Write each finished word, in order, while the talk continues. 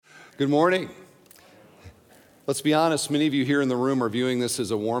Good morning. Let's be honest, many of you here in the room are viewing this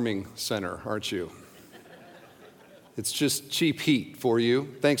as a warming center, aren't you? It's just cheap heat for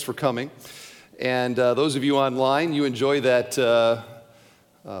you. Thanks for coming. And those of you online, you enjoy that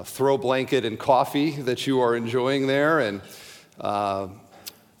throw blanket and coffee that you are enjoying there, and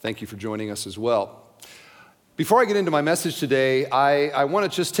thank you for joining us as well. Before I get into my message today, I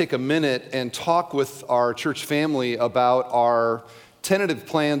want to just take a minute and talk with our church family about our tentative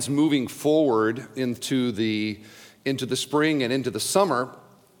plans moving forward into the spring and into the summer.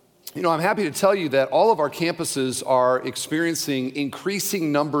 You know, I'm happy to tell you that all of our campuses are experiencing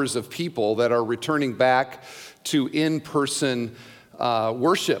increasing numbers of people that are returning back to in-person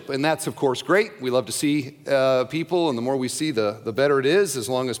worship. And that's, of course, great. We love to see people, and the more we see, the better it is, as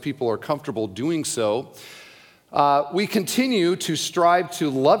long as people are comfortable doing so. We continue to strive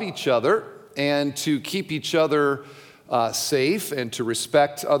to love each other and to keep each other safe and to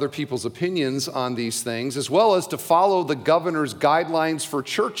respect other people's opinions on these things, as well as to follow the governor's guidelines for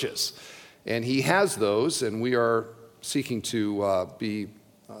churches. And he has those, and we are seeking to be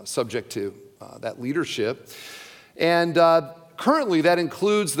subject to that leadership. And currently, that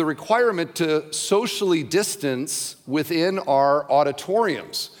includes the requirement to socially distance within our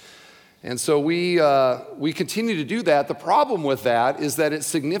auditoriums. And so we continue to do that. The problem with that is that it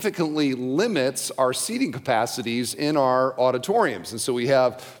significantly limits our seating capacities in our auditoriums. And so we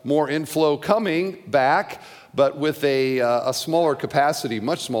have more inflow coming back, but with a smaller capacity,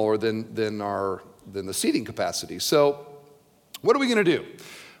 much smaller than the seating capacity. So what are we going to do?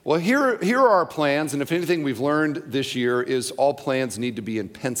 Well, here are our plans, and if anything we've learned this year is all plans need to be in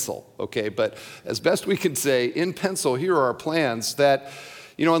pencil, okay? But as best we can say, in pencil, here are our plans that,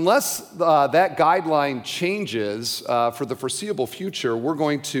 you know, unless that guideline changes for the foreseeable future, we're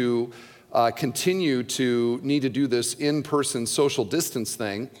going to continue to need to do this in-person social distance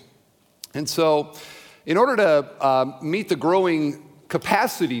thing. And so in order to meet the growing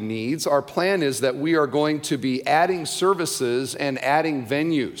capacity needs, our plan is that we are going to be adding services and adding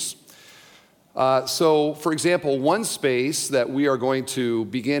venues. So, for example, one space that we are going to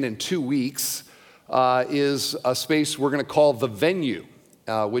begin in 2 weeks is a space we're going to call the venue.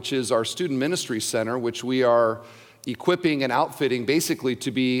 Which is our student ministry center, which we are equipping and outfitting basically to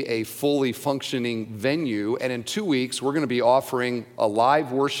be a fully functioning venue. And in 2 weeks, we're going to be offering a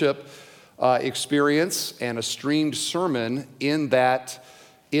live worship experience and a streamed sermon in that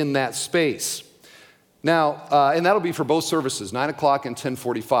space. Now, and that'll be for both services, 9 o'clock and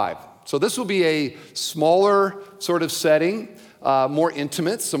 10:45. So this will be a smaller sort of setting, more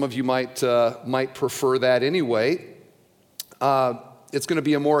intimate. Some of you might prefer that anyway. It's going to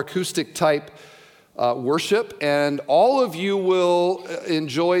be a more acoustic type worship, and all of you will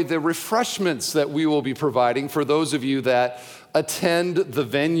enjoy the refreshments that we will be providing for those of you that attend the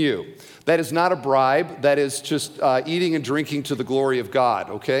venue. That is not a bribe. That is just eating and drinking to the glory of God,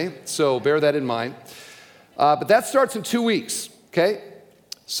 okay? So bear that in mind. But that starts in 2 weeks, okay?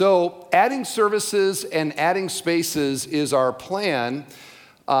 So adding services and adding spaces is our plan,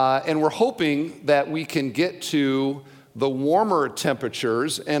 and we're hoping that we can get to the warmer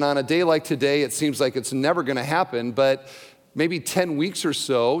temperatures, and on a day like today, it seems like it's never going to happen, but maybe 10 weeks or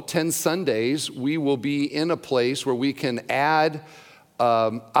so, 10 Sundays, we will be in a place where we can add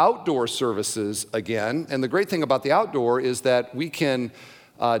outdoor services again. And the great thing about the outdoor is that we can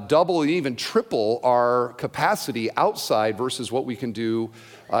double and even triple our capacity outside versus what we can do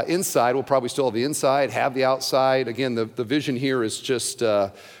inside. We'll probably still have the inside, have the outside. Again, the vision here is just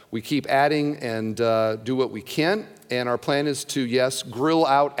we keep adding and do what we can. And our plan is to, yes, grill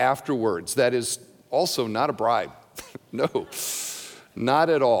out afterwards. That is also not a bribe. No, not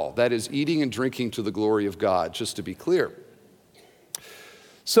at all. That is eating and drinking to the glory of God, just to be clear.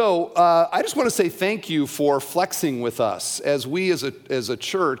 So I just want to say thank you for flexing with us as we as a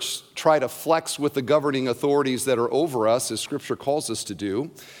church try to flex with the governing authorities that are over us, as Scripture calls us to do,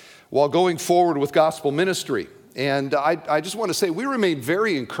 while going forward with gospel ministry. And I just want to say we remain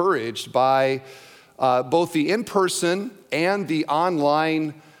very encouraged by both the in-person and the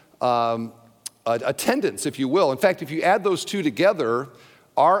online attendance, if you will. In fact, if you add those two together,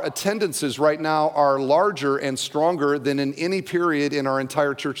 our attendances right now are larger and stronger than in any period in our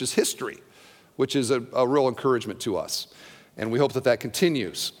entire church's history, which is a real encouragement to us. And we hope that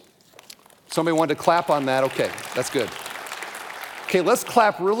continues. Somebody wanted to clap on that? Okay, that's good. Okay, let's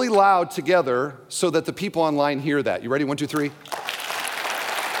clap really loud together so that the people online hear that. You ready? 1, 2, 3.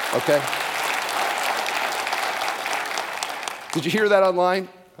 Okay. Did you hear that online?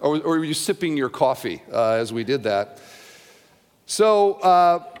 Or were you sipping your coffee as we did that? So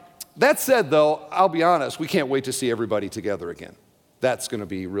that said, though, I'll be honest, we can't wait to see everybody together again. that's going to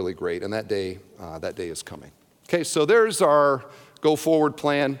be really great, and that day is coming. Okay, so there's our go forward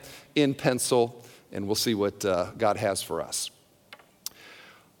plan in pencil, and we'll see what God has for us.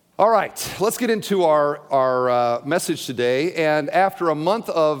 All right, let's get into our message today. And after a month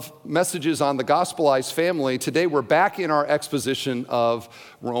of messages on the gospelized family, today we're back in our exposition of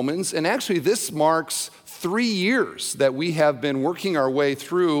Romans. And actually, this marks 3 years that we have been working our way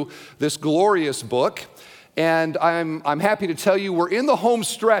through this glorious book. And I'm happy to tell you we're in the home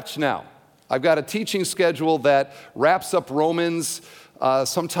stretch now. I've got a teaching schedule that wraps up Romans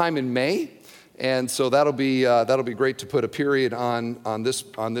sometime in May. And so that'll be great to put a period on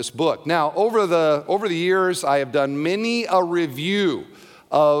this book. Now, over the years, I have done many a review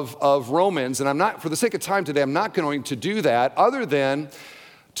of Romans, and I'm not, for the sake of time today, I'm not going to do that other than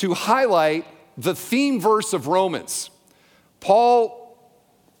to highlight the theme verse of Romans. Paul,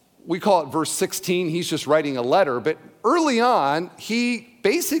 we call it verse 16. He's just writing a letter, but early on, he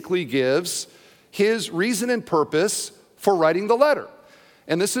basically gives his reason and purpose for writing the letter.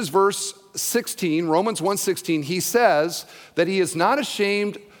 And this is verse 16, Romans 1:16. He says that he is not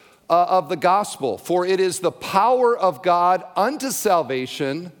ashamed of the gospel, for it is the power of God unto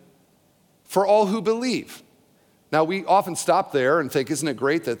salvation for all who believe. Now, we often stop there and think, isn't it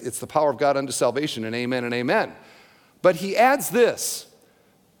great that it's the power of God unto salvation, and amen and amen. But he adds this,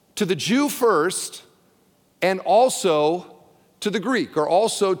 to the Jew first, and also to the Greek, or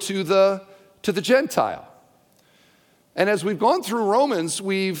also to the Gentile. And as we've gone through Romans,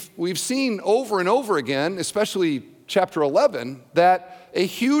 we've seen over and over again, especially chapter 11, that a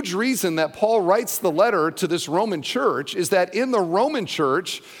huge reason that Paul writes the letter to this Roman church is that in the Roman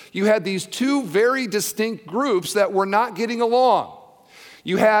church, you had these two very distinct groups that were not getting along.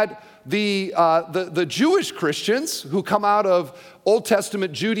 You had the Jewish Christians who come out of Old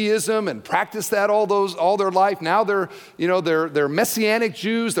Testament Judaism and practice that all their life. Now they're Messianic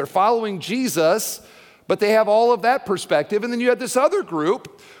Jews, they're following Jesus. But they have all of that perspective. And then you had this other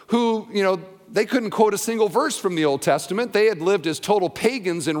group who, they couldn't quote a single verse from the Old Testament. They had lived as total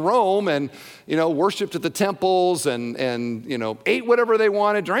pagans in Rome and, worshiped at the temples and ate whatever they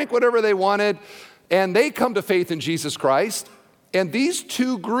wanted, drank whatever they wanted. And they come to faith in Jesus Christ. And these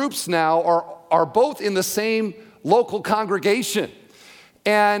two groups now are both in the same local congregation.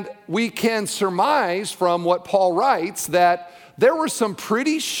 And we can surmise from what Paul writes that there were some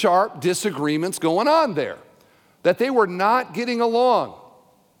pretty sharp disagreements going on there, that they were not getting along.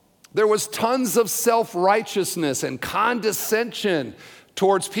 There was tons of self-righteousness and condescension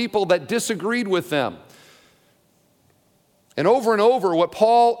towards people that disagreed with them. And over, what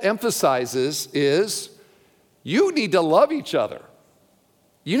Paul emphasizes is you need to love each other.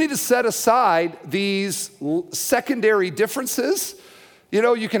 You need to set aside these secondary differences.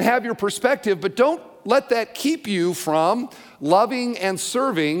 You can have your perspective, but don't let that keep you from loving and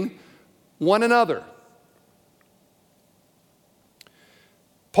serving one another.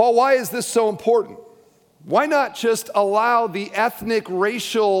 Paul, why is this so important? Why not just allow the ethnic,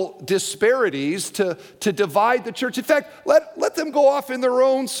 racial disparities to divide the church? In fact, let them go off in their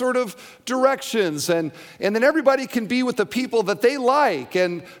own sort of directions, and then everybody can be with the people that they like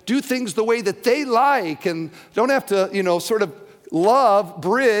and do things the way that they like and don't have to, sort of love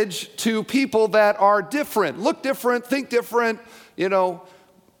bridge to people that are different, look different, think different,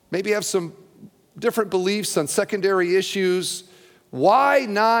 maybe have some different beliefs on secondary issues. Why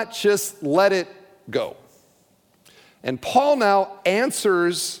not just let it go? And Paul now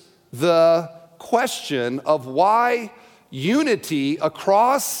answers the question of why unity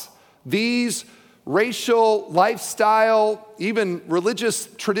across these racial, lifestyle, even religious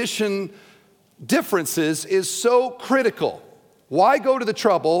tradition differences is so critical. Why go to the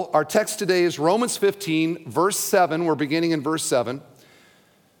trouble? Our text today is Romans 15, verse 7. We're beginning in verse 7.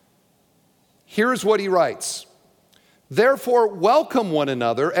 Here's what he writes. Therefore, welcome one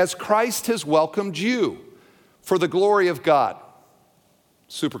another as Christ has welcomed you for the glory of God.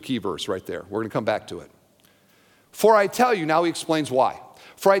 Super key verse right there. We're going to come back to it. For I tell you, now he explains why.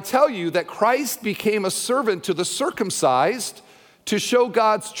 For I tell you that Christ became a servant to the circumcised to show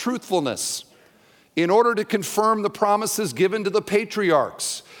God's truthfulness, in order to confirm the promises given to the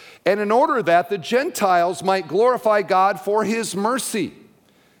patriarchs, and in order that the Gentiles might glorify God for his mercy.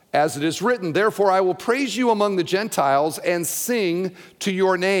 As it is written, therefore I will praise you among the Gentiles and sing to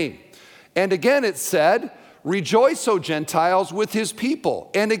your name. And again it said, rejoice, O Gentiles, with his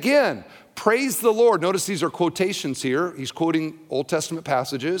people. And again, praise the Lord. Notice these are quotations here. He's quoting Old Testament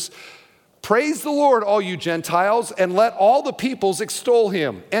passages. Praise the Lord, all you Gentiles, and let all the peoples extol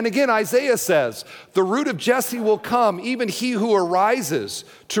him. And again, Isaiah says, the root of Jesse will come, even he who arises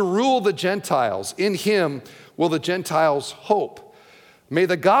to rule the Gentiles. In him will the Gentiles hope. May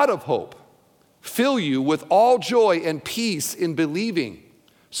the God of hope fill you with all joy and peace in believing,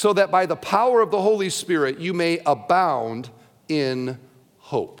 so that by the power of the Holy Spirit you may abound in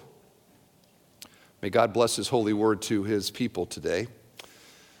hope. May God bless his holy word to his people today.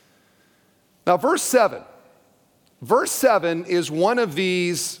 Now, verse 7. Verse 7 is one of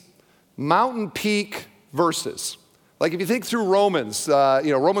these mountain peak verses. Like if you think through Romans,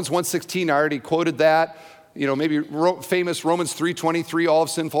 Romans 1:16, I already quoted that. Maybe famous Romans 3:23, all of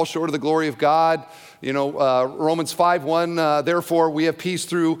sin falls short of the glory of God. Romans 5:1, therefore we have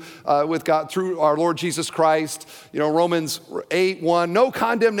peace with God through our Lord Jesus Christ. Romans 8:1, no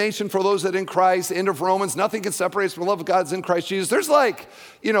condemnation for those that are in Christ. End of Romans, nothing can separate us from the love of God that's in Christ Jesus. There's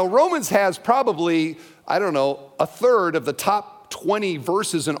Romans has probably, a third of the top 20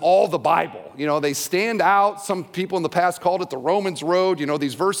 verses in all the Bible. They stand out. Some people in the past called it the Romans road.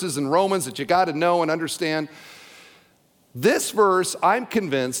 These verses in Romans that you got to know and understand. This verse, I'm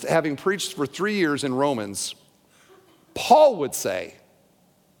convinced, having preached for 3 years in Romans, Paul would say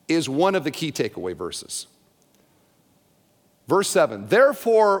is one of the key takeaway verses. Verse 7,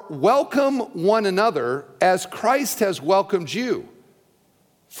 therefore welcome one another as Christ has welcomed you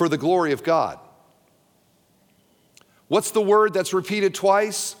for the glory of God. What's the word that's repeated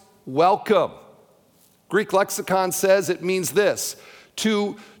twice? Welcome. Greek lexicon says it means this: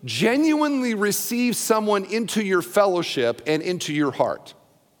 to genuinely receive someone into your fellowship and into your heart.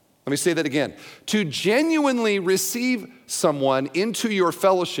 Let me say that again. To genuinely receive someone into your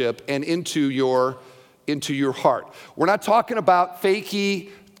fellowship and into your heart. We're not talking about fakey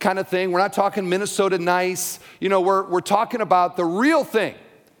kind of thing. We're not talking Minnesota nice. We're talking about the real thing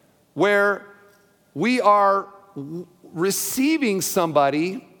where we are receiving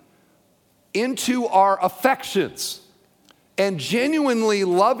somebody into our affections and genuinely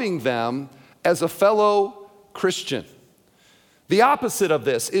loving them as a fellow Christian. The opposite of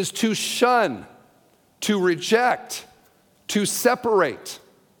this is to shun, to reject, to separate.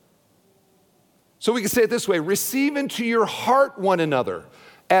 So we can say it this way: receive into your heart one another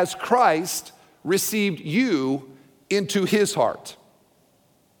as Christ received you into his heart.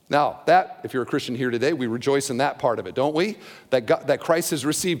 Now, if you're a Christian here today, we rejoice in that part of it, don't we? That Christ has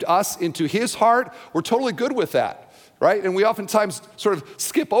received us into his heart. We're totally good with that, right? And we oftentimes sort of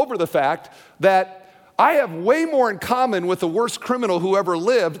skip over the fact that I have way more in common with the worst criminal who ever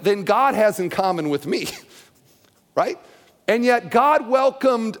lived than God has in common with me, right? And yet God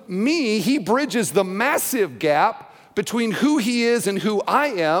welcomed me. He bridges the massive gap between who he is and who I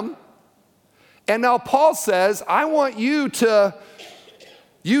am. And now Paul says, I want you to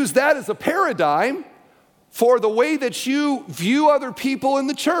use that as a paradigm for the way that you view other people in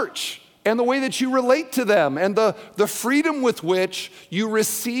the church and the way that you relate to them and the freedom with which you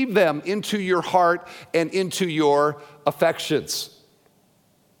receive them into your heart and into your affections.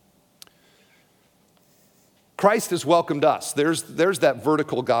 Christ has welcomed us. There's that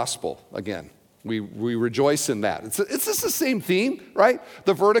vertical gospel again. We rejoice in that. It's just the same theme, right?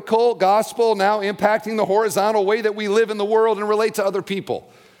 The vertical gospel now impacting the horizontal way that we live in the world and relate to other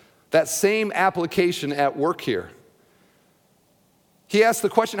people. That same application at work here. He asked the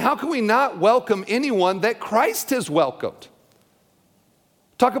question, how can we not welcome anyone that Christ has welcomed?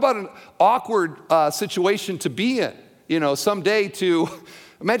 Talk about an awkward situation to be in. Someday to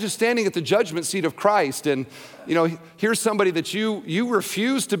imagine standing at the judgment seat of Christ and, here's somebody that you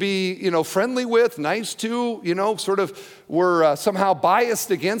refuse to be, friendly with, nice to, sort of were somehow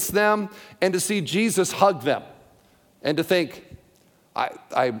biased against them, and to see Jesus hug them and to think,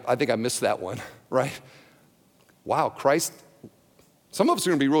 I think I missed that one, right? Wow, Christ, some of us are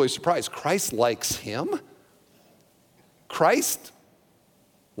going to be really surprised. Christ likes him? Christ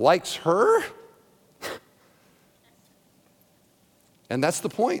likes her? And that's the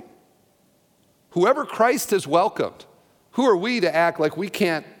point. Whoever Christ has welcomed, who are we to act like we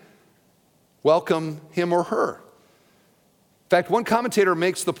can't welcome him or her? In fact, one commentator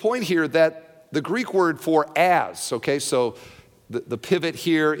makes the point here that the Greek word for as, okay, so the pivot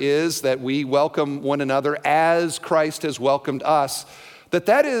here is that we welcome one another as Christ has welcomed us,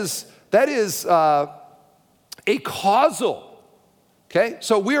 that is a causal, okay?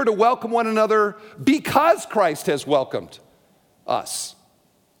 So we are to welcome one another because Christ has welcomed us.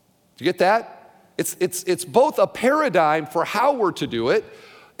 Do you get that? It's both a paradigm for how we're to do it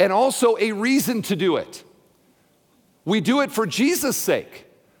and also a reason to do it. We do it for Jesus' sake.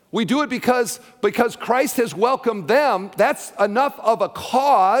 We do it because Christ has welcomed them. That's enough of a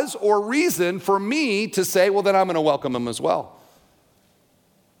cause or reason for me to say, well, then I'm going to welcome them as well.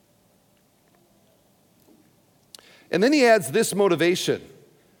 And then he adds this motivation: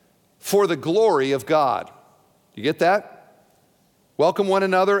 for the glory of God. You get that? Welcome one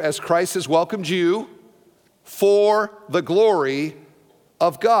another as Christ has welcomed you for the glory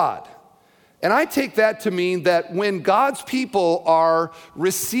of God. And I take that to mean that when God's people are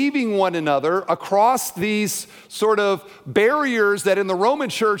receiving one another across these sort of barriers that in the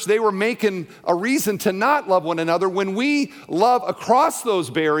Roman church they were making a reason to not love one another, when we love across those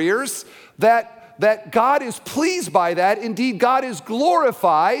barriers, that God is pleased by that. Indeed, God is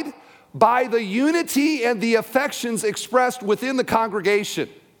glorified by the unity and the affections expressed within the congregation.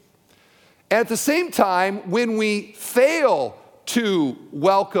 And at the same time, when we fail to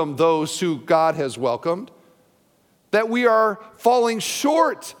welcome those who God has welcomed, that we are falling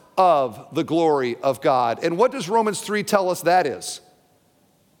short of the glory of God. And what does Romans 3 tell us that is?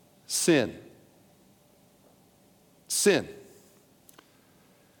 Sin. Sin.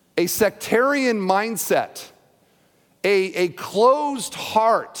 A sectarian mindset, a closed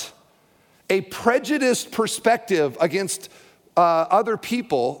heart, a prejudiced perspective against other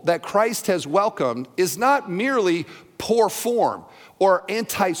people that Christ has welcomed is not merely poor form or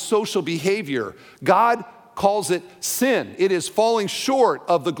antisocial behavior. God calls it sin. It is falling short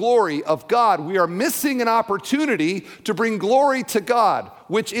of the glory of God. We are missing an opportunity to bring glory to God,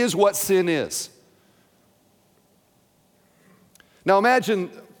 which is what sin is. Now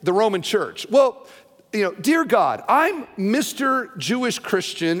imagine the Roman church. Well, dear God, I'm Mr. Jewish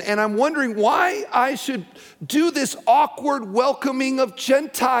Christian, and I'm wondering why I should do this awkward welcoming of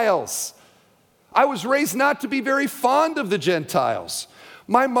Gentiles. I was raised not to be very fond of the Gentiles.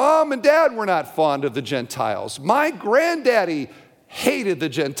 My mom and dad were not fond of the Gentiles. My granddaddy hated the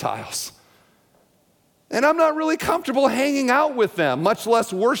Gentiles. And I'm not really comfortable hanging out with them, much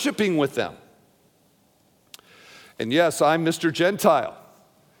less worshiping with them. And yes, I'm Mr. Gentile.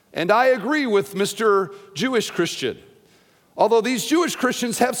 And I agree with Mr. Jewish Christian. Although these Jewish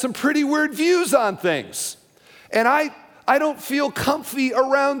Christians have some pretty weird views on things. And I don't feel comfy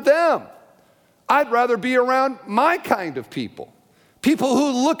around them. I'd rather be around my kind of people. People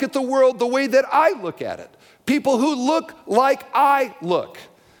who look at the world the way that I look at it. People who look like I look.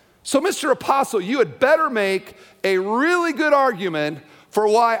 So, Mr. Apostle, you had better make a really good argument for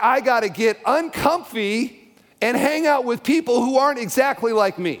why I got to get uncomfy and hang out with people who aren't exactly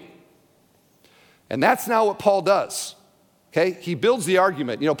like me. And that's not what Paul does. Okay? He builds the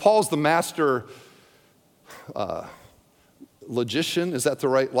argument. Paul's the master logician, is that the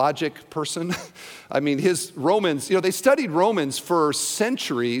right logic person? I mean, his Romans, they studied Romans for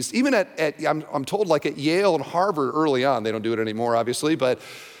centuries, even I'm told like at Yale and Harvard early on. They don't do it anymore, obviously, but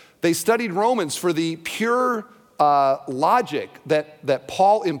they studied Romans for the pure logic that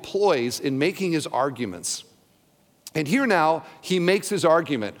Paul employs in making his arguments. And here now, he makes his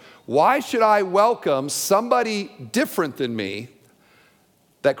argument. Why should I welcome somebody different than me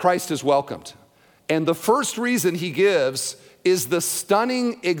that Christ has welcomed? And the first reason he gives is the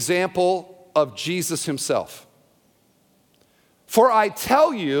stunning example of Jesus himself. For I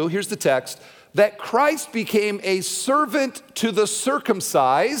tell you, here's the text, that Christ became a servant to the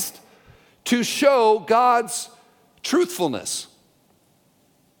circumcised to show God's truthfulness.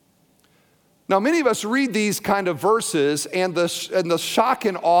 Now, many of us read these kind of verses, and the shock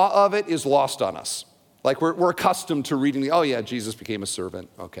and awe of it is lost on us. Like we're accustomed to reading Jesus became a servant.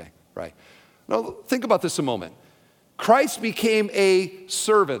 Okay, right. Now, think about this a moment. Christ became a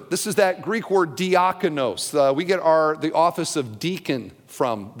servant. This is that Greek word diakonos. We get the office of deacon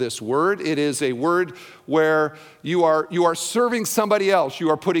from this word. It is a word where you are serving somebody else. You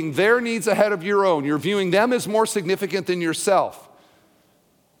are putting their needs ahead of your own. You're viewing them as more significant than yourself.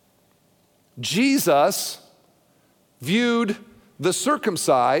 Jesus viewed the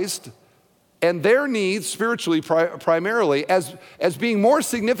circumcised and their needs spiritually primarily as being more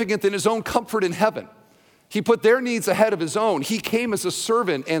significant than his own comfort in heaven. He put their needs ahead of his own. He came as a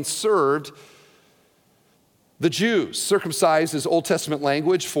servant and served the Jews. Circumcised is Old Testament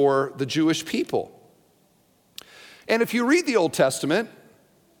language for the Jewish people. And if you read the Old Testament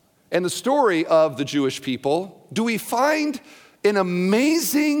and the story of the Jewish people, do we find an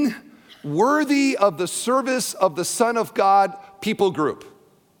amazing, worthy of the service of the Son of God people group?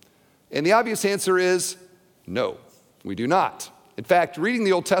 And the obvious answer is no, we do not. In fact, reading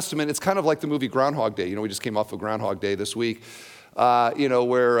the Old Testament, it's kind of like the movie Groundhog Day. We just came off of Groundhog Day this week,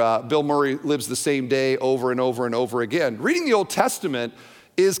 where Bill Murray lives the same day over and over and over again. Reading the Old Testament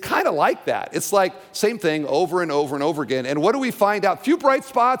is kind of like that. It's like same thing over and over and over again. And what do we find out? Few bright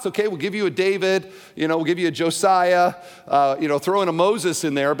spots. Okay, we'll give you a David, we'll give you a Josiah, throw in a Moses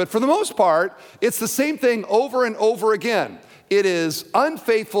in there. But for the most part, it's the same thing over and over again. It is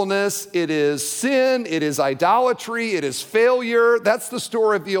unfaithfulness, it is sin, it is idolatry, it is failure. That's the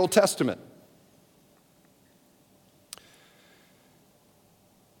story of the Old Testament.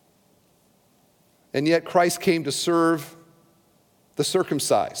 And yet Christ came to serve the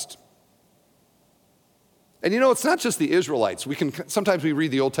circumcised. And it's not just the Israelites. Sometimes we read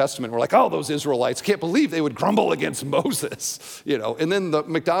the Old Testament, we're like, oh, those Israelites, can't believe they would grumble against Moses, and then the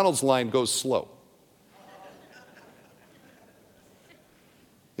McDonald's line goes slow.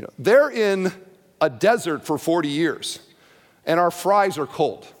 They're in a desert for 40 years, and our fries are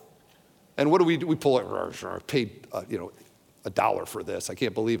cold. And what do? We pull it, I paid, $1 for this. I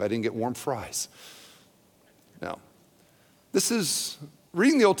can't believe I didn't get warm fries. Now, this is,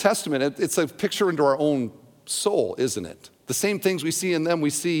 reading the Old Testament, it's a picture into our own soul, isn't it? The same things we see in them, we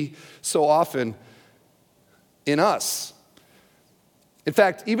see so often in us. In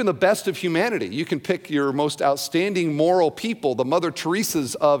fact, even the best of humanity, you can pick your most outstanding moral people, the Mother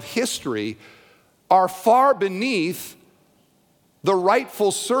Teresas of history, are far beneath the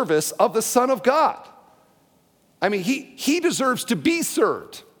rightful service of the Son of God. I mean, he deserves to be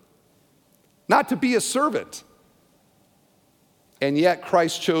served, not to be a servant. And yet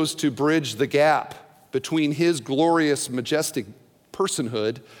Christ chose to bridge the gap between his glorious, majestic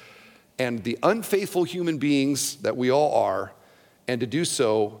personhood and the unfaithful human beings that we all are, and to do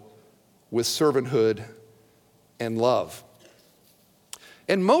so with servanthood and love.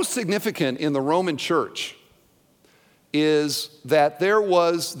 And most significant in the Roman church is that there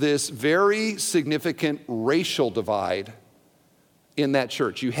was this very significant racial divide in that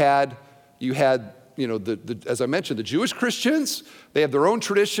church. You had as I mentioned, the Jewish Christians. They have their own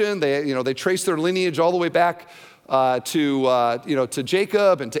tradition. They trace their lineage all the way back to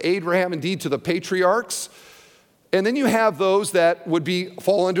Jacob and to Abraham, indeed to the patriarchs. And then you have those that would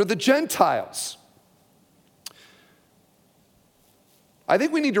fall under the Gentiles. I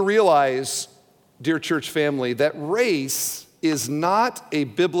think we need to realize, dear church family, that race is not a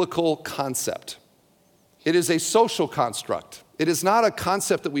biblical concept. It is a social construct. It is not a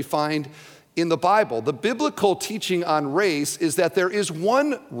concept that we find in the Bible. The biblical teaching on race is that there is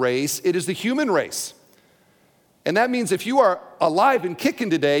one race. It is the human race. And that means if you are alive and kicking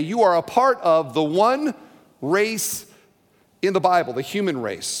today, you are a part of the one race in the Bible, the human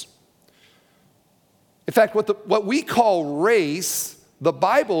race. In fact, what we call race, the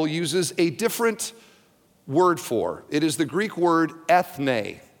Bible uses a different word for. It is the Greek word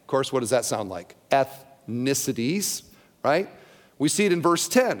ethne. Of course, what does that sound like? Ethnicities, right? We see it in verse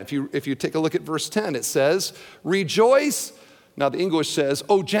 10. If you take a look at verse 10, it says, rejoice. Now the English says,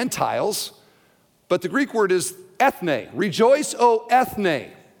 O Gentiles, but the Greek word is ethne. Rejoice, O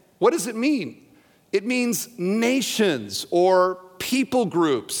ethne. What does it mean? It means nations or people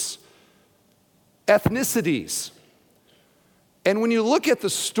groups, ethnicities. And when you look at the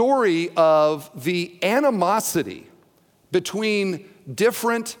story of the animosity between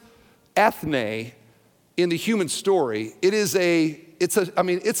different ethne in the human story, it's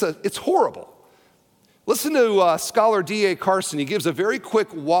horrible. Listen to scholar D.A. Carson. He gives a very quick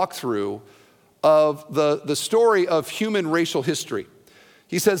walkthrough of the story of human racial history.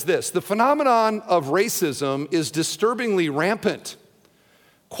 He says this: the phenomenon of racism is disturbingly rampant.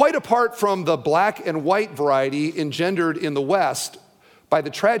 Quite apart from the black and white variety engendered in the West by the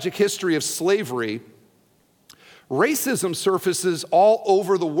tragic history of slavery, racism surfaces all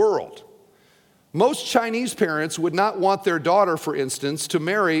over the world. Most Chinese parents would not want their daughter, for instance, to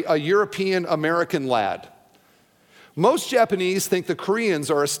marry a European American lad. Most Japanese think the Koreans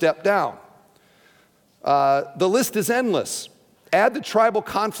are a step down. The list is endless. Add the tribal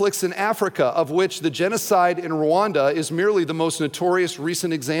conflicts in Africa, of which the genocide in Rwanda is merely the most notorious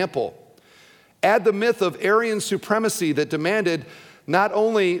recent example. Add the myth of Aryan supremacy that demanded not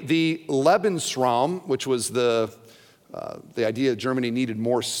only the Lebensraum, which was the idea that Germany needed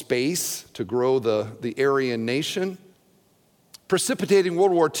more space to grow the Aryan nation, precipitating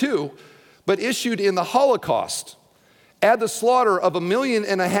World War II, but issued in the Holocaust. Add the slaughter of 1.5 million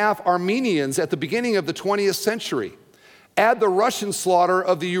Armenians at the beginning of the 20th century. Add the Russian slaughter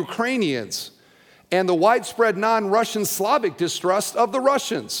of the Ukrainians and the widespread non-Russian Slavic distrust of the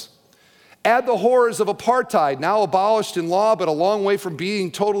Russians. Add the horrors of apartheid, now abolished in law, but a long way from being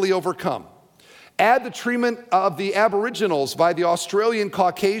totally overcome. Add the treatment of the Aboriginals by the Australian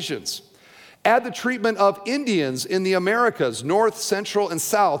Caucasians. Add the treatment of Indians in the Americas, North, Central, and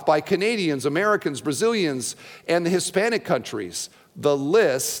South by Canadians, Americans, Brazilians, and the Hispanic countries. The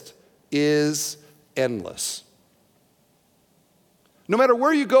list is endless. No matter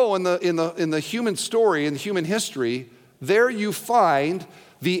where you go in the human story, in human history, there you find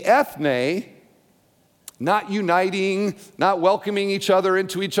the ethne not uniting, not welcoming each other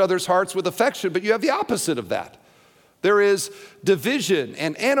into each other's hearts with affection, but you have the opposite of that. There is division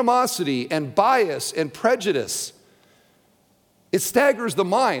and animosity and bias and prejudice. It staggers the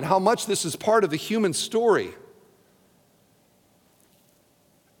mind how much this is part of the human story.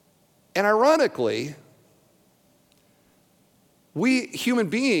 And ironically, we human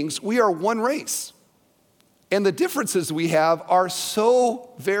beings, we are one race. And the differences we have are so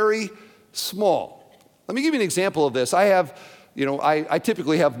very small. Let me give you an example of this. I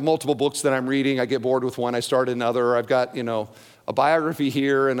typically have multiple books that I'm reading. I get bored with one, I start another. I've got, a biography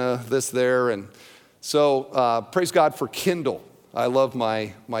here and a this there. And so praise God for Kindle. I love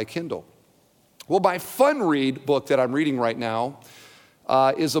my Kindle. Well, my fun read book that I'm reading right now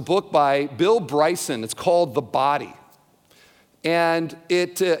is a book by Bill Bryson. It's called The Body. And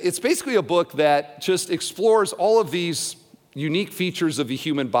it's basically a book that just explores all of these unique features of the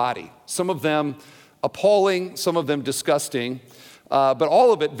human body. Some of them appalling, some of them disgusting, but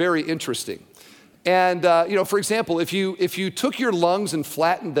all of it very interesting. And, for example, if you took your lungs and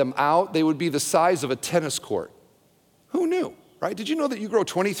flattened them out, they would be the size of a tennis court. Who knew, right? Did you know that you grow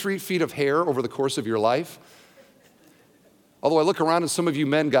 23 feet of hair over the course of your life? Although I look around and some of you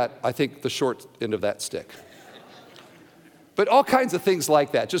men got, I think, the short end of that stick. But all kinds of things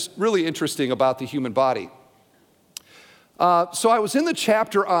like that, just really interesting about the human body. So I was in the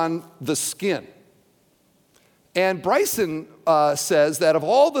chapter on the skin. And Bryson says that of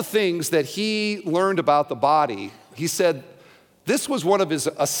all the things that he learned about the body, he said this was one of his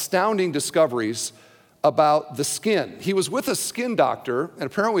astounding discoveries about the skin. He was with a skin doctor, and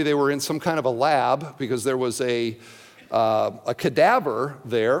apparently they were in some kind of a lab because there was a cadaver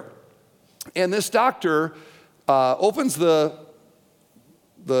there. And this doctor opens the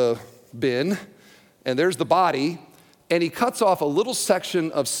bin, and there's the body, and he cuts off a little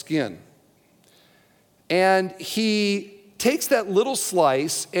section of skin. And he takes that little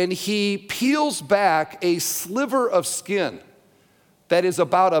slice and he peels back a sliver of skin that is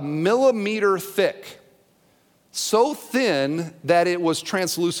about 1 millimeter thick, so thin that it was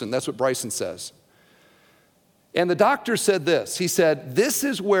translucent. That's what Bryson says. And the doctor said this. He said, "This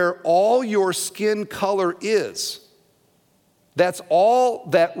is where all your skin color is. That's all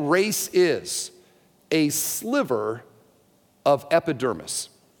that race is, a sliver of epidermis,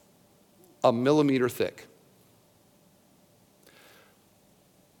 1 millimeter thick."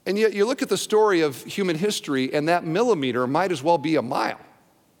 And yet you look at the story of human history, and that millimeter might as well be a mile,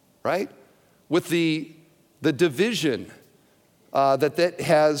 right? With the division that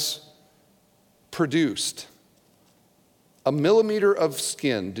has produced. 1 millimeter of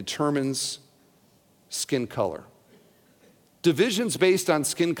skin determines skin color. Divisions based on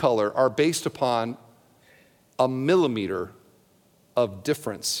skin color are based upon 1 millimeter of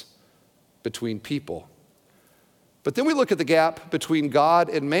difference between people. But then we look at the gap between God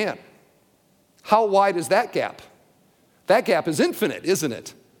and man. How wide is that gap? That gap is infinite, isn't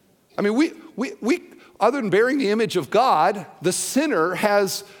it? I mean, we other than bearing the image of God, the sinner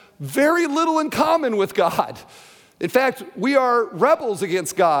has very little in common with God. In fact, we are rebels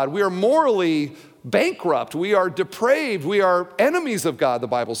against God. We are morally bankrupt. We are depraved. We are enemies of God, the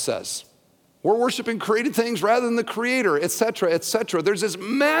Bible says. We're worshiping created things rather than the Creator, etc., etc. There's this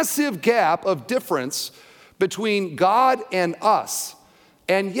massive gap of difference between God and us.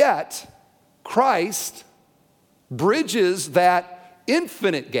 And yet, Christ bridges that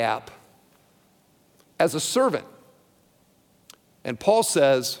infinite gap as a servant. And Paul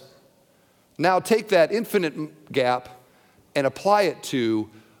says, now take that infinite gap and apply it to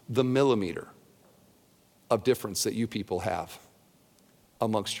the millimeter of difference that you people have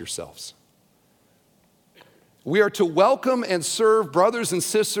amongst yourselves. We are to welcome and serve brothers and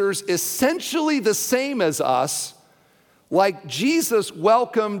sisters essentially the same as us, like Jesus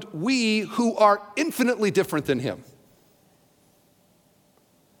welcomed we who are infinitely different than him.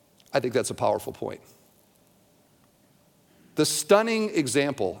 I think that's a powerful point. The stunning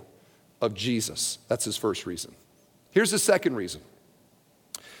example of Jesus, that's his first reason. Here's the second reason,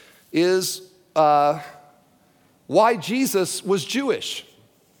 is why Jesus was Jewish.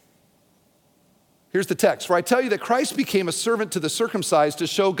 Here's the text. "For I tell you that Christ became a servant to the circumcised to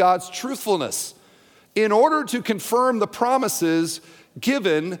show God's truthfulness, in order to confirm the promises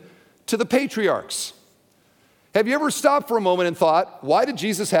given to the patriarchs." Have you ever stopped for a moment and thought, why did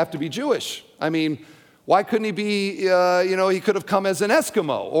Jesus have to be Jewish? I mean, why couldn't he be, he could have come as an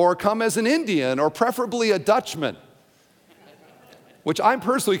Eskimo or come as an Indian or preferably a Dutchman, which I'm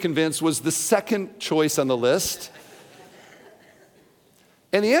personally convinced was the second choice on the list.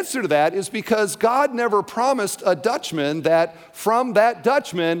 And the answer to that is because God never promised a Dutchman that from that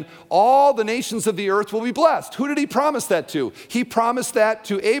Dutchman, all the nations of the earth will be blessed. Who did he promise that to? He promised that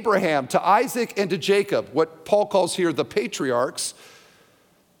to Abraham, to Isaac, and to Jacob, what Paul calls here the patriarchs.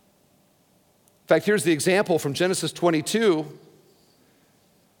 In fact, here's the example from Genesis 22.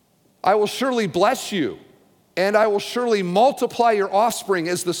 I will surely bless you, and I will surely multiply your offspring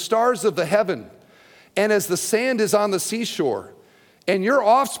as the stars of the heaven, and as the sand is on the seashore. And your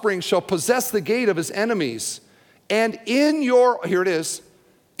offspring shall possess the gate of his enemies. And in your, here it is,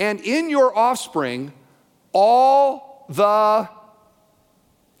 and in your offspring, all the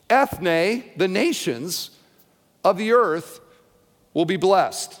ethne, the nations of the earth, will be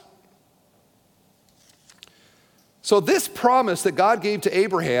blessed. So this promise that God gave to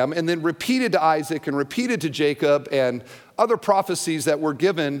Abraham and then repeated to Isaac and repeated to Jacob and other prophecies that were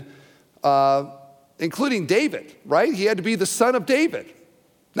given, including David, right? He had to be the son of David,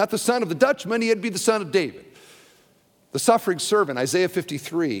 not the son of the Dutchman. He had to be the son of David, the suffering servant, Isaiah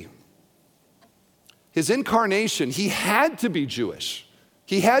 53. His incarnation, he had to be Jewish.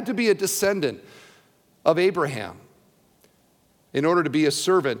 He had to be a descendant of Abraham in order to be a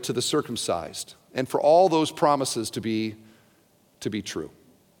servant to the circumcised, and for all those promises to be true.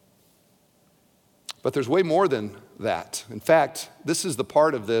 But there's way more than that. In fact, this is the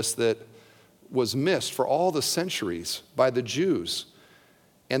part of this that was missed for all the centuries by the Jews.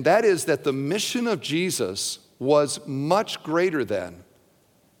 And that is that the mission of Jesus was much greater than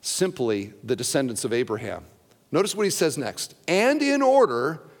simply the descendants of Abraham. Notice what he says next. And in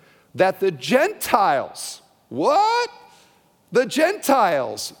order that the Gentiles, what? The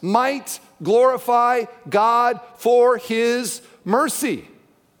Gentiles might glorify God for his mercy.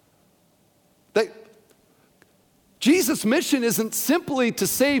 Jesus' mission isn't simply to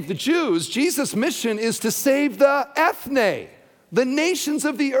save the Jews. Jesus' mission is to save the ethne, the nations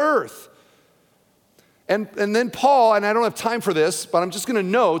of the earth. And then Paul, and I don't have time for this, but I'm just going to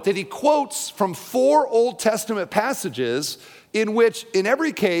note that he quotes from 4 Old Testament passages in which, in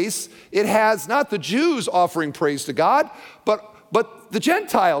every case, it has not the Jews offering praise to God, but the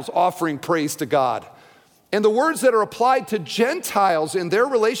Gentiles offering praise to God. And the words that are applied to Gentiles in their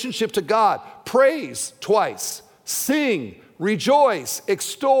relationship to God, praise twice, sing, rejoice,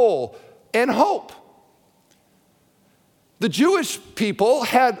 extol, and hope. The Jewish people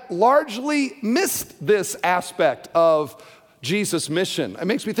had largely missed this aspect of Jesus' mission. It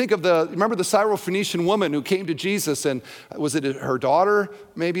makes me think of remember the Syrophoenician woman who came to Jesus, and was it her daughter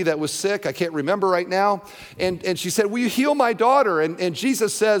maybe that was sick? I can't remember right now. And she said, will you heal my daughter? And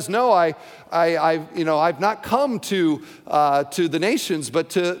Jesus says, no, I've not come to the nations, but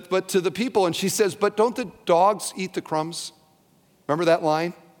to the people. And she says, but don't the dogs eat the crumbs? Remember that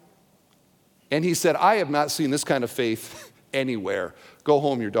line? And he said, I have not seen this kind of faith anywhere. Go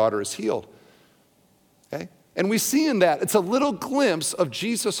home, your daughter is healed. Okay? And we see in that, it's a little glimpse of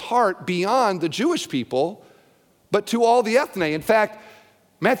Jesus' heart beyond the Jewish people, but to all the ethne. In fact,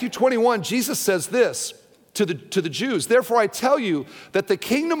 Matthew 21, Jesus says this to the Jews, therefore I tell you that the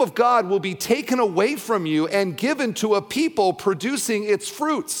kingdom of God will be taken away from you and given to a people producing its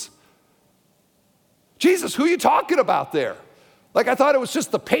fruits. Jesus, who are you talking about there? Like I thought it was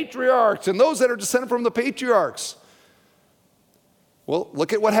just the patriarchs and those that are descended from the patriarchs. Well,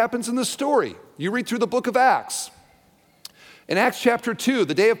 look at what happens in the story. You read through the book of Acts. In Acts chapter 2,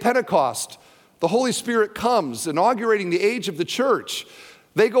 the day of Pentecost, the Holy Spirit comes, inaugurating the age of the church.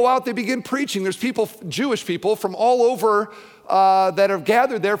 They go out, they begin preaching. There's people, Jewish people from all over that have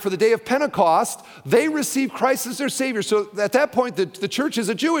gathered there for the day of Pentecost. They receive Christ as their Savior. So at that point, the church is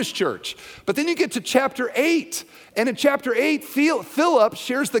a Jewish church. But then you get to chapter 8. And in chapter 8, Philip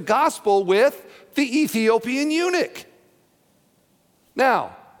shares the gospel with the Ethiopian eunuch.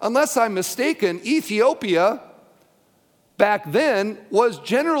 Now, unless I'm mistaken, Ethiopia back then was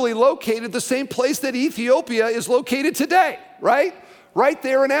generally located the same place that Ethiopia is located today, right? Right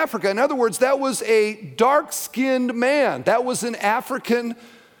there in Africa. In other words, that was a dark-skinned man. That was an African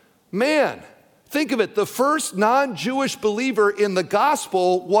man. Think of it, the first non-Jewish believer in the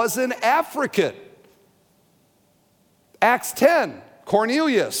gospel was an African. Acts 10,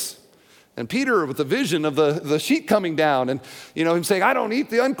 Cornelius. And Peter with the vision of the sheet coming down and, him saying, I don't eat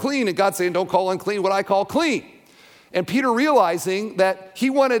the unclean. And God saying, don't call unclean what I call clean. And Peter realizing that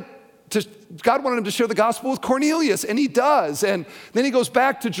God wanted him to share the gospel with Cornelius, and he does. And then he goes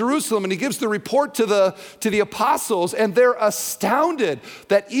back to Jerusalem and he gives the report to the apostles, and they're astounded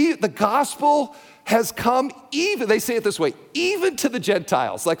that the gospel has come even, they say it this way, even to the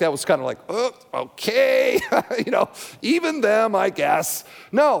Gentiles. Like that was kind of like, oh, okay, even them, I guess.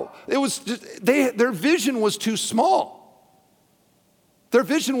 No, it was just, their vision was too small. Their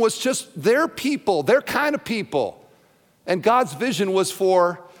vision was just their people, their kind of people. And God's vision was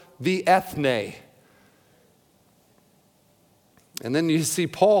for the ethne. And then you see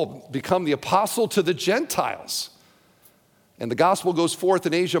Paul become the apostle to the Gentiles. And the gospel goes forth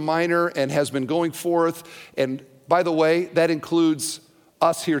in Asia Minor and has been going forth. And by the way, that includes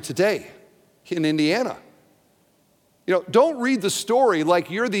us here today in Indiana. Don't read the story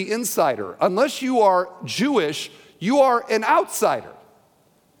like you're the insider. Unless you are Jewish, you are an outsider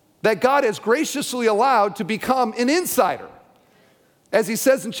that God has graciously allowed to become an insider. As he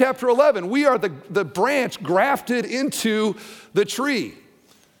says in chapter 11, we are the branch grafted into the tree.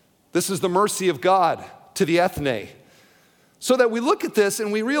 This is the mercy of God to the ethne. So that we look at this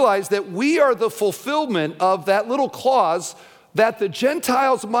and we realize that we are the fulfillment of that little clause that the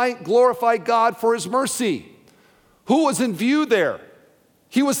Gentiles might glorify God for his mercy. Who was in view there?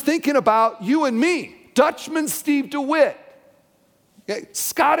 He was thinking about you and me, Dutchman Steve DeWitt,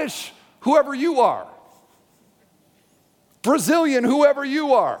 Scottish, whoever you are, Brazilian, whoever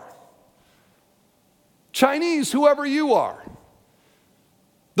you are, Chinese, whoever you are.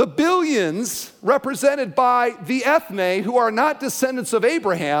 The billions represented by the ethne who are not descendants of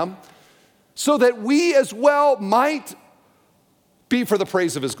Abraham, so that we as well might be for the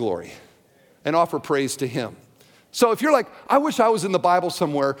praise of his glory and offer praise to him. So if you're like, I wish I was in the Bible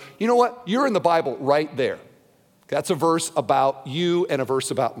somewhere, you know what? You're in the Bible right there. That's a verse about you and a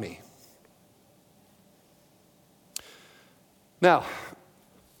verse about me. Now,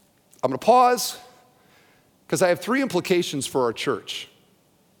 I'm going to pause because I have 3 implications for our church.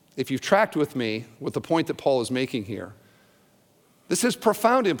 If you've tracked with me with the point that Paul is making here, this has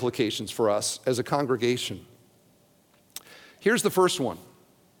profound implications for us as a congregation. Here's the first one.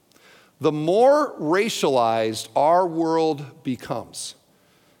 The more racialized our world becomes,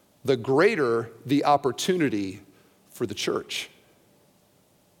 the greater the opportunity for the church.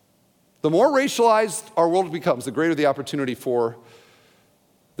 The more racialized our world becomes, the greater the opportunity for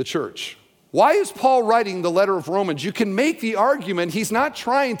the church. Why is Paul writing the letter of Romans? You can make the argument he's not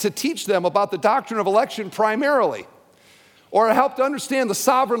trying to teach them about the doctrine of election primarily, or help to understand the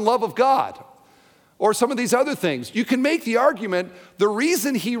sovereign love of God, or some of these other things. You can make the argument the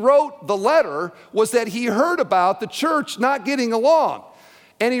reason he wrote the letter was that he heard about the church not getting along.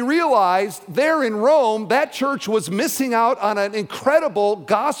 And he realized there in Rome, that church was missing out on an incredible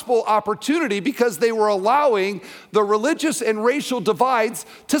gospel opportunity because they were allowing the religious and racial divides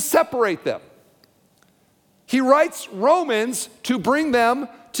to separate them. He writes Romans to bring them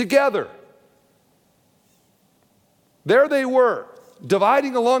together. There they were,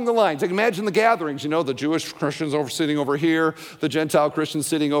 dividing along the lines. Imagine the gatherings, the Jewish Christians sitting over here, the Gentile Christians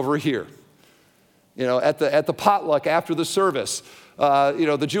sitting over here. At the potluck after the service,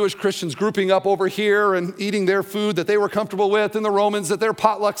 the Jewish Christians grouping up over here and eating their food that they were comfortable with, and the Romans at their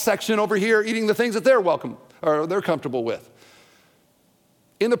potluck section over here eating the things that they're comfortable with.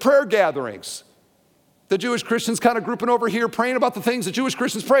 In the prayer gatherings, the Jewish Christians kind of grouping over here, praying about the things that Jewish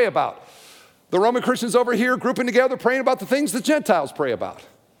Christians pray about. The Roman Christians over here grouping together, praying about the things that Gentiles pray about.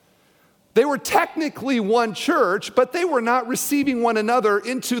 They were technically one church, but they were not receiving one another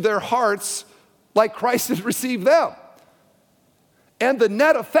into their hearts like Christ had received them. And the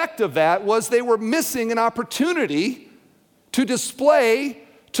net effect of that was they were missing an opportunity to display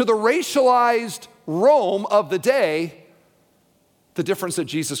to the racialized Rome of the day the difference that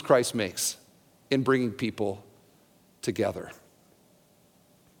Jesus Christ makes in bringing people together.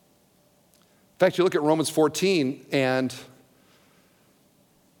 In fact, you look at Romans 14, and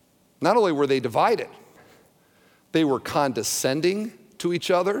not only were they divided, they were condescending to each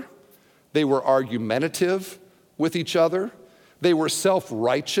other, they were argumentative with each other, they were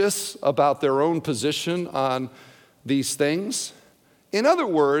self-righteous about their own position on these things. In other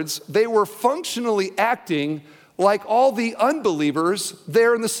words, they were functionally acting like all the unbelievers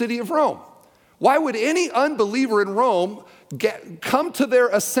there in the city of Rome. Why would any unbeliever in Rome come to their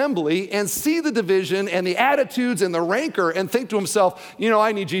assembly and see the division and the attitudes and the rancor and think to himself,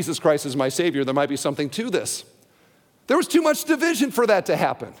 I need Jesus Christ as my Savior. There might be something to this. There was too much division for that to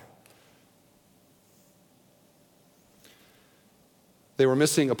happen. They were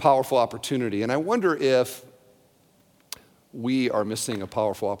missing a powerful opportunity, and I wonder if we are missing a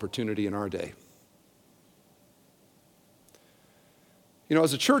powerful opportunity in our day.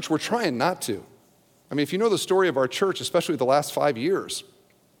 As a church, we're trying not to. If you know the story of our church, especially the last 5 years,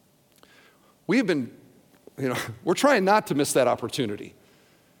 we're trying not to miss that opportunity.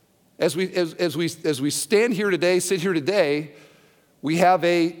 As we stand here today, sit here today, we have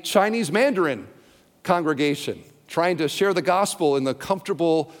a Chinese Mandarin congregation trying to share the gospel in the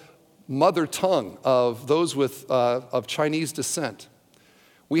comfortable mother tongue of those of Chinese descent.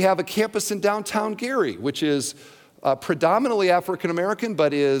 We have a campus in downtown Gary, which is predominantly African American,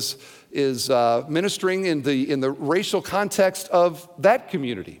 but is ministering in the racial context of that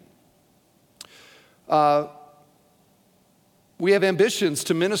community. We have ambitions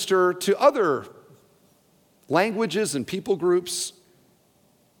to minister to other languages and people groups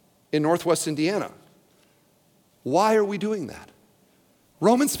in Northwest Indiana. Why are we doing that?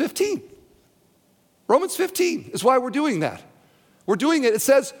 Romans 15. Romans 15 is why we're doing that. We're doing it, it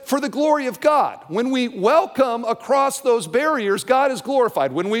says, for the glory of God. When we welcome across those barriers, God is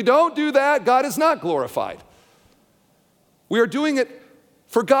glorified. When we don't do that, God is not glorified. We are doing it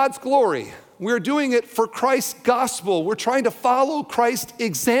for God's glory. We're doing it for Christ's gospel. We're trying to follow Christ's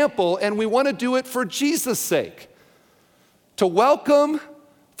example, and we want to do it for Jesus' sake. To welcome,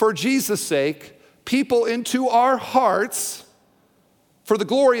 for Jesus' sake, people into our hearts for the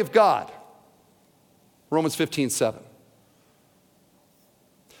glory of God. Romans 15:7.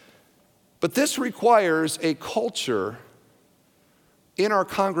 But this requires a culture in our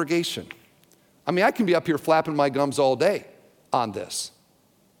congregation. I mean, I can be up here flapping my gums all day on this.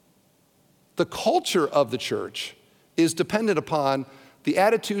 The culture of the church is dependent upon the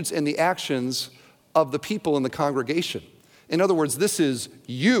attitudes and the actions of the people in the congregation. In other words, this is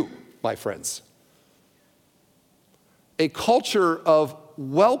you, my friends. A culture of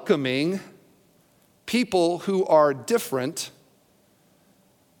welcoming people who are different,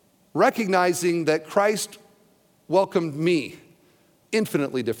 recognizing that Christ welcomed me,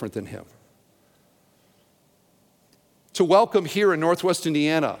 infinitely different than him. To welcome here in Northwest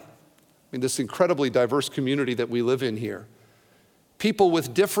Indiana, this incredibly diverse community that we live in here, people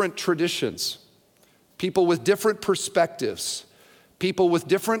with different traditions, people with different perspectives, people with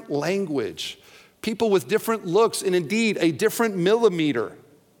different language, people with different looks, and indeed a different millimeter,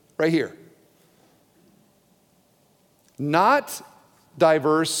 right here. Not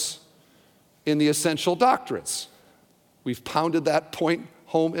diverse in the essential doctrines. We've pounded that point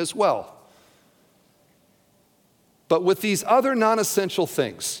home as well. But with these other non-essential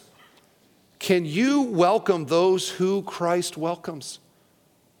things, can you welcome those who Christ welcomes?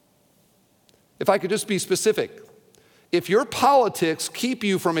 If I could just be specific, if your politics keep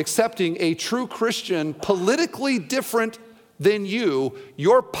you from accepting a true Christian politically different than you,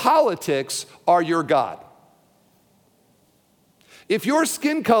 your politics are your God. If your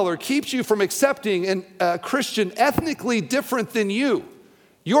skin color keeps you from accepting a Christian ethnically different than you,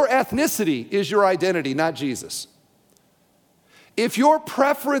 your ethnicity is your identity, not Jesus. If your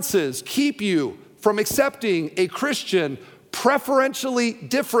preferences keep you from accepting a Christian preferentially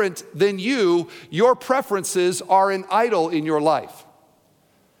different than you, your preferences are an idol in your life.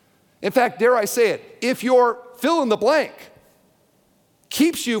 In fact, dare I say it, if your fill in the blank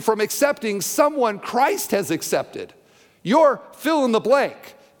keeps you from accepting someone Christ has accepted, your fill in the blank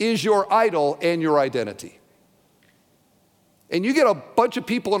is your idol and your identity. And you get a bunch of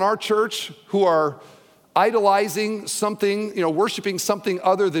people in our church who are idolizing something, worshiping something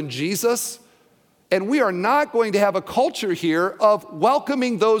other than Jesus. And we are not going to have a culture here of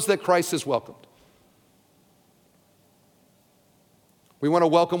welcoming those that Christ has welcomed. We want to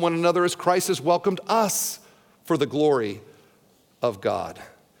welcome one another as Christ has welcomed us for the glory of God.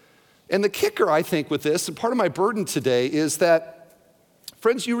 And the kicker, I think, with this, and part of my burden today is that,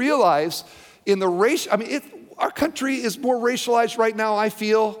 friends, you realize in the our country is more racialized right now, I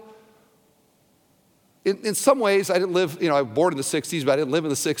feel. In some ways, I didn't live, I was born in the 60s, but I didn't live in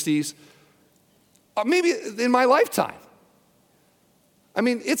the 60s. Maybe in my lifetime.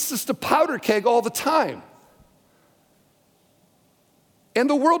 It's just a powder keg all the time. And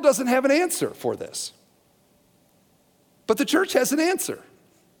the world doesn't have an answer for this. But the church has an answer.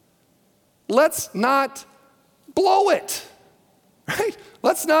 Let's not blow it, right?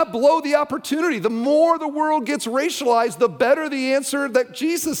 Let's not blow the opportunity. The more the world gets racialized, the better the answer that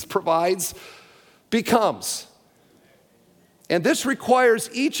Jesus provides becomes. And this requires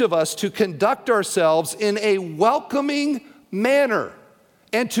each of us to conduct ourselves in a welcoming manner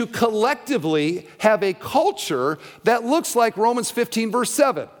and to collectively have a culture that looks like Romans 15, verse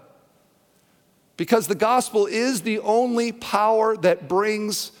 7. Because the gospel is the only power that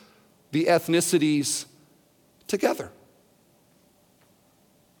brings the ethnicities together.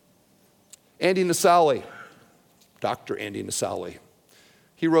 Andy Nasali, Dr. Andy Nasali,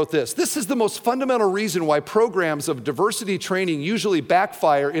 he wrote this: "This is the most fundamental reason why programs of diversity training usually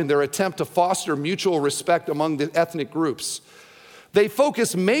backfire in their attempt to foster mutual respect among the ethnic groups. They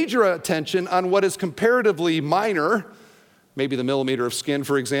focus major attention on what is comparatively minor, maybe the millimeter of skin,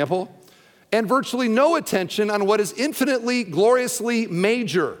 for example, and virtually no attention on what is infinitely, gloriously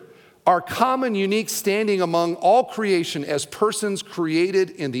major, our common, unique standing among all creation as persons created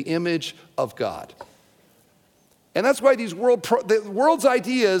in the image of God." And that's why the world's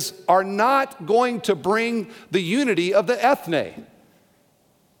ideas are not going to bring the unity of the ethne.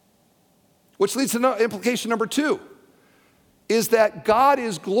 Which leads to implication number 2, is that God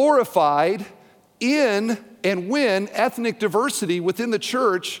is glorified in and when ethnic diversity within the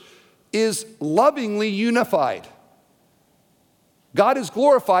church is lovingly unified. God is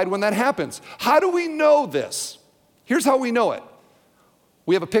glorified when that happens. How do we know this? Here's how we know it.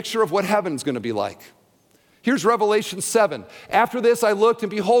 We have a picture of what heaven's going to be like. Here's Revelation 7. After this I looked, and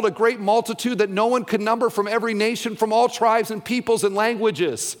behold, a great multitude that no one could number, from every nation, from all tribes and peoples and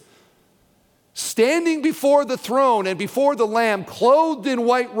languages, standing before the throne and before the Lamb, clothed in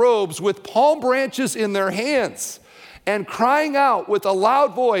white robes, with palm branches in their hands, and crying out with a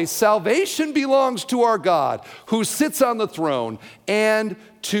loud voice, salvation belongs to our God, who sits on the throne, and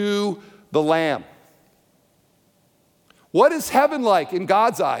to the Lamb. What is heaven like in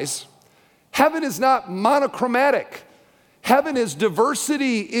God's eyes? Heaven is not monochromatic. Heaven is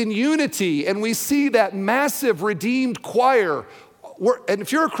diversity in unity, and we see that massive redeemed choir. And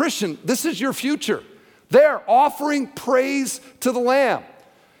if you're a Christian, this is your future. They're offering praise to the Lamb.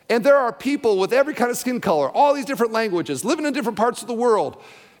 And there are people with every kind of skin color, all these different languages, living in different parts of the world.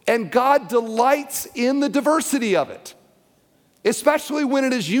 And God delights in the diversity of it, especially when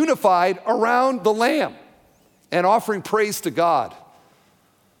it is unified around the Lamb and offering praise to God.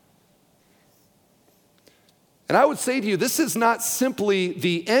 And I would say to you, this is not simply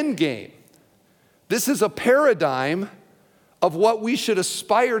the end game. This is a paradigm of what we should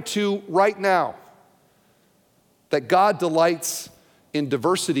aspire to right now. That God delights in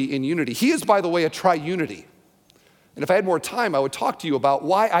diversity in unity. He is, by the way, a triunity. And if I had more time, I would talk to you about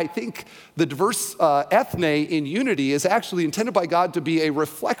why I think the diverse ethne in unity is actually intended by God to be a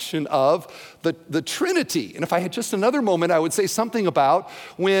reflection of the Trinity. And if I had just another moment, I would say something about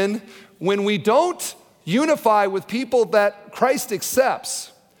when we don't unify with people that Christ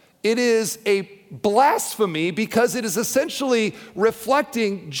accepts, it is a blasphemy because it is essentially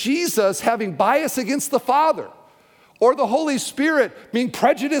reflecting Jesus having bias against the Father, or the Holy Spirit being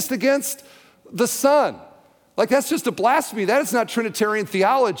prejudiced against the Son. Like, that's just a blasphemy. That is not Trinitarian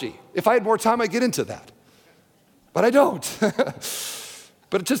theology. If I had more time, I'd get into that. But I don't.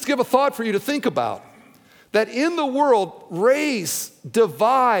 But just give a thought for you to think about. That in the world, race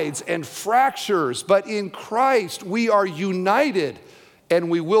divides and fractures, but in Christ, we are united and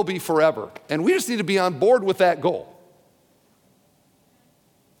we will be forever. And we just need to be on board with that goal.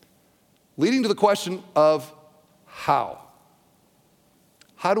 Leading to the question of how.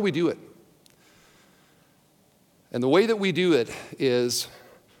 How do we do it? And the way that we do it is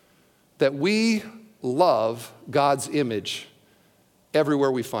that we love God's image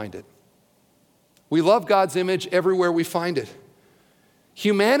everywhere we find it. We love God's image everywhere we find it.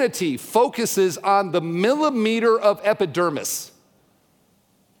 Humanity focuses on the millimeter of epidermis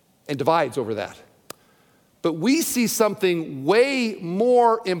and divides over that. But we see something way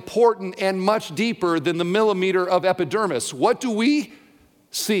more important and much deeper than the millimeter of epidermis. What do we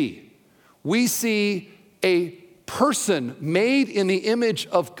see? We see a person made in the image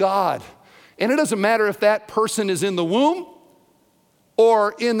of God. And it doesn't matter if that person is in the womb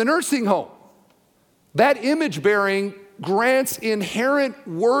or in the nursing home. That image bearing grants inherent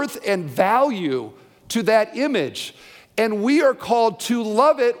worth and value to that image. And we are called to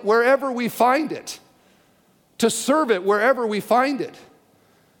love it wherever we find it, to serve it wherever we find it.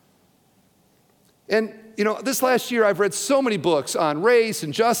 And this last year I've read so many books on race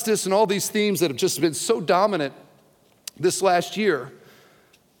and justice and all these themes that have just been so dominant this last year.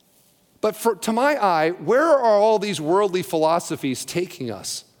 But to my eye, where are all these worldly philosophies taking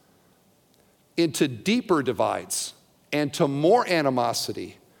us? Into deeper divides and to more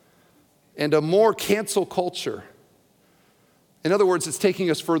animosity and a more cancel culture. In other words, it's taking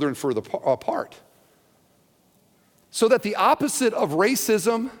us further and further apart. So that the opposite of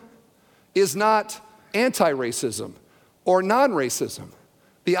racism is not anti-racism or non-racism.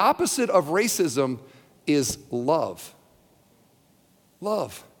 The opposite of racism is love.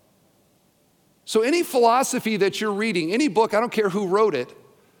 Love. So any philosophy that you're reading, any book, I don't care who wrote it,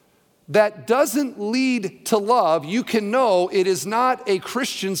 that doesn't lead to love, you can know it is not a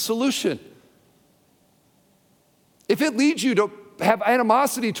Christian solution. If it leads you to have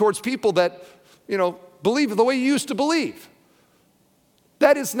animosity towards people that, believe the way you used to believe,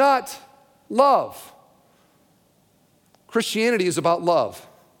 that is not love. Christianity is about love,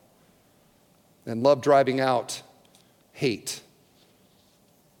 and love driving out hate.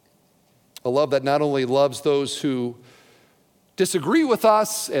 A love that not only loves those who disagree with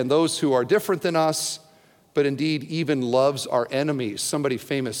us and those who are different than us, but indeed even loves our enemies. Somebody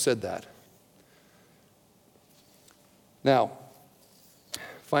famous said that. Now,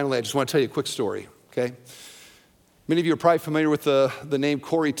 finally, I just want to tell you a quick story, okay? Many of you are probably familiar with the name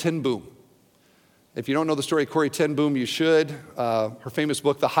Corrie ten Boom. If you don't know the story of Corrie ten Boom, you should. Her famous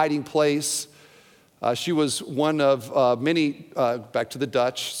book, The Hiding Place, She was one of many, back to the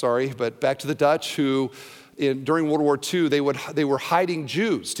Dutch who during World War II, they were hiding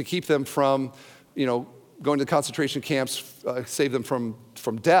Jews to keep them from, going to the concentration camps, save them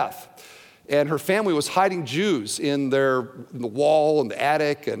from death. And her family was hiding Jews in the wall and the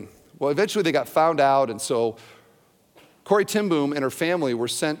attic. And well, eventually they got found out. And so Corrie ten Boom and her family were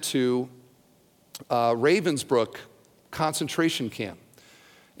sent to Ravensbrück concentration camp.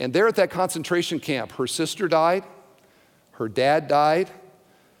 And there at that concentration camp, her sister died, her dad died,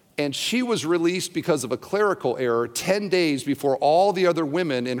 and she was released because of a clerical error 10 days before all the other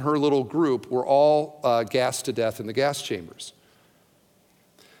women in her little group were all gassed to death in the gas chambers.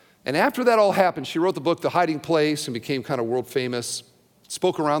 And after that all happened, she wrote the book, The Hiding Place, and became kind of world famous,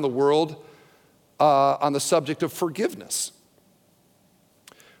 spoke around the world on the subject of forgiveness.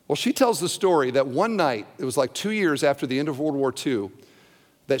 Well, she tells the story that one night, it was like 2 years after the end of World War II,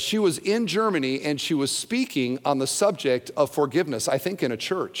 that she was in Germany and she was speaking on the subject of forgiveness, I think in a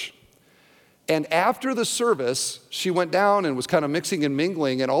church. And after the service, she went down and was kind of mixing and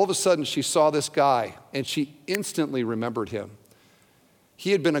mingling, and all of a sudden she saw this guy, and she instantly remembered him.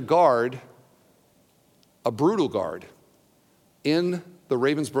 He had been a guard, a brutal guard, in the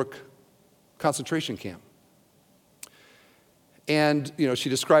Ravensbrück concentration camp. And, she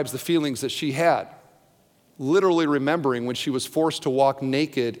describes the feelings that she had, literally remembering when she was forced to walk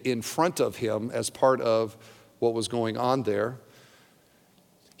naked in front of him as part of what was going on there.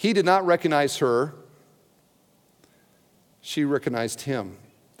 He did not recognize her. She recognized him.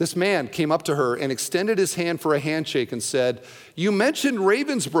 This man came up to her and extended his hand for a handshake and said, "You mentioned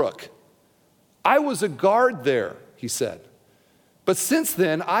Ravensbrück. I was a guard there," he said. "But since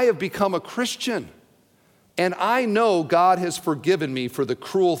then, I have become a Christian. And I know God has forgiven me for the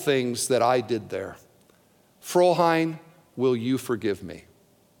cruel things that I did there. Fräulein, will you forgive me?"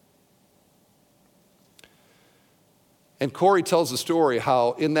 And Corrie tells the story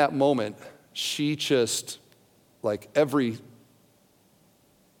how in that moment, she just, like every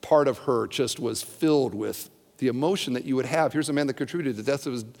part of her just was filled with the emotion that you would have. Here's a man that contributed to the death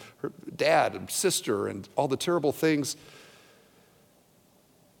of her dad and sister and all the terrible things.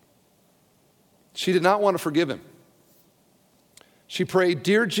 She did not want to forgive him. She prayed,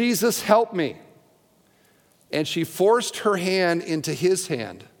 "Dear Jesus, help me." And she forced her hand into his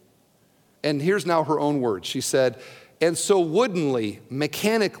hand. And here's now her own words. She said, "And so woodenly,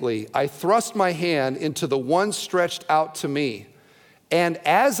 mechanically, I thrust my hand into the one stretched out to me. And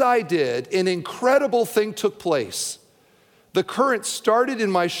as I did, an incredible thing took place. The current started in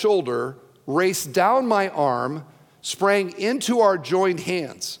my shoulder, raced down my arm, sprang into our joined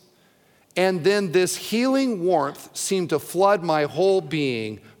hands. And then this healing warmth seemed to flood my whole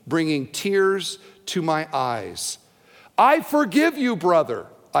being, bringing tears to my eyes. 'I forgive you, brother,'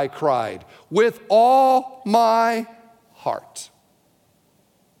 I cried, 'with all my heart.'"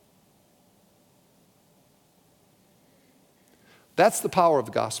 That's the power of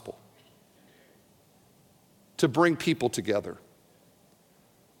the gospel, to bring people together,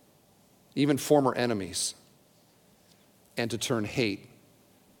 even former enemies, and to turn hate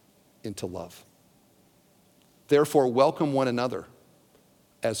into love. Therefore, welcome one another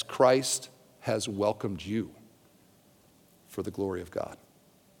as Christ has welcomed you for the glory of God.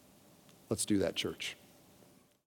 Let's do that, church.